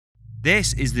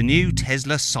This is the new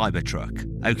Tesla Cybertruck.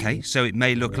 Okay, so it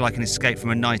may look like an escape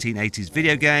from a 1980s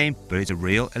video game, but it's a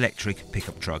real electric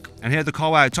pickup truck. And here are the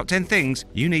CarWow top 10 things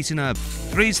you need to know.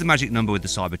 3 is the magic number with the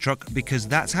Cybertruck because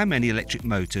that's how many electric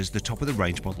motors the top of the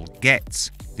range model gets.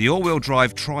 The all-wheel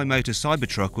drive tri-motor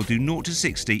Cybertruck will do 0 to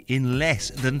 60 in less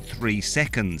than 3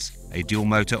 seconds. A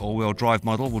dual-motor all-wheel drive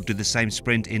model will do the same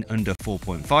sprint in under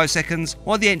 4.5 seconds,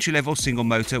 while the entry-level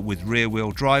single-motor with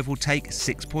rear-wheel drive will take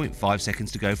 6.5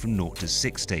 seconds to go from 0 to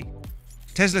 60.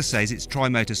 Tesla says its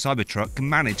tri-motor Cybertruck can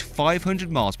manage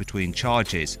 500 miles between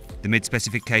charges. The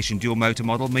mid-specification dual-motor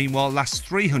model meanwhile lasts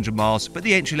 300 miles, but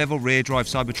the entry-level rear-drive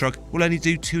Cybertruck will only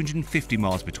do 250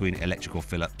 miles between electrical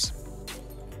fill-ups.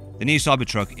 The new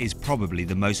Cybertruck is probably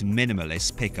the most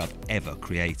minimalist pickup ever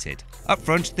created. Up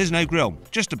front, there's no grille,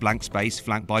 just a blank space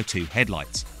flanked by 2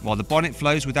 headlights, while the bonnet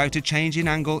flows without a change in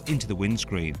angle into the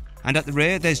windscreen. And at the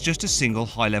rear, there's just a single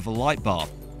high-level light bar.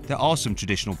 There are some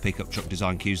traditional pickup truck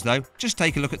design cues though. Just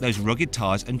take a look at those rugged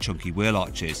tyres and chunky wheel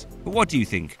arches. But what do you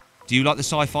think? Do you like the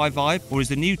sci-fi vibe, or is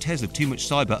the new Tesla too much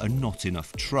cyber and not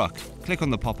enough truck? Click on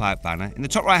the pop-out banner in the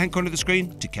top right-hand corner of the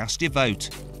screen to cast your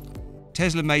vote.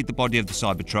 Tesla made the body of the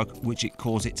Cybertruck, which it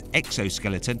calls its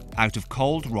exoskeleton, out of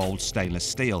cold rolled stainless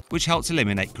steel, which helps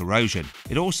eliminate corrosion.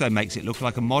 It also makes it look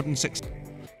like a modern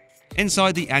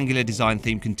Inside, the angular design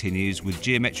theme continues with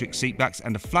geometric seatbacks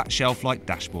and a flat shelf-like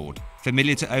dashboard.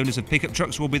 Familiar to owners of pickup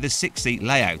trucks will be the 6-seat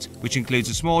layout, which includes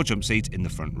a small jump seat in the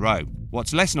front row.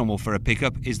 What's less normal for a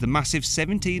pickup is the massive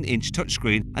 17-inch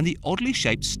touchscreen and the oddly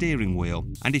shaped steering wheel.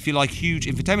 And if you like huge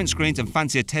infotainment screens and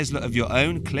fancy a Tesla of your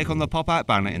own, click on the pop-out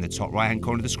banner in the top right-hand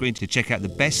corner of the screen to check out the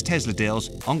best Tesla deals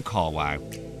on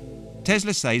CarWow.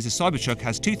 Tesla says the Cybertruck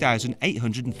has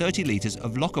 2,830 litres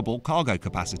of lockable cargo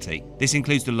capacity. This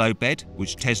includes the load bed,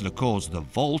 which Tesla calls the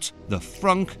vault, the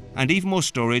frunk, and even more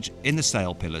storage in the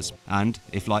sail pillars. And,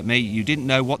 if like me you didn't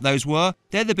know what those were,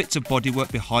 they're the bits of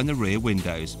bodywork behind the rear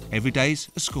windows. Every day's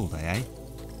a school day, eh?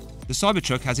 The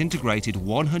Cybertruck has integrated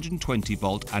 120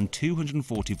 volt and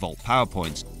 240 volt power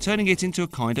points, turning it into a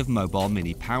kind of mobile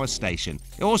mini power station.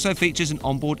 It also features an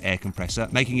onboard air compressor,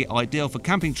 making it ideal for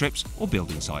camping trips or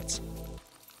building sites.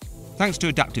 Thanks to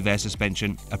adaptive air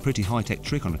suspension, a pretty high-tech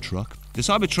trick on a truck, the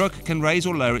Cybertruck can raise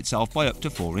or lower itself by up to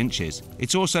 4 inches.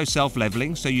 It's also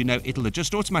self-leveling, so you know it'll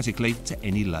adjust automatically to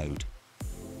any load.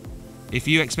 If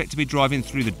you expect to be driving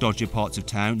through the dodgier parts of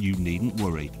town, you needn't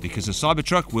worry, because the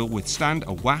Cybertruck will withstand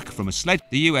a whack from a sled.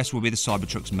 The US will be the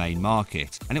Cybertruck's main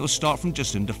market, and it will start from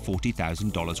just under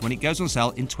 $40,000 when it goes on sale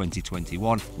in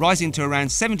 2021, rising to around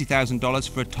 $70,000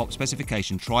 for a top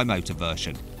specification tri-motor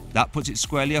version. That puts it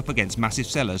squarely up against massive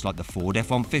sellers like the Ford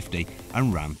F-150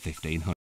 and Ram 1500.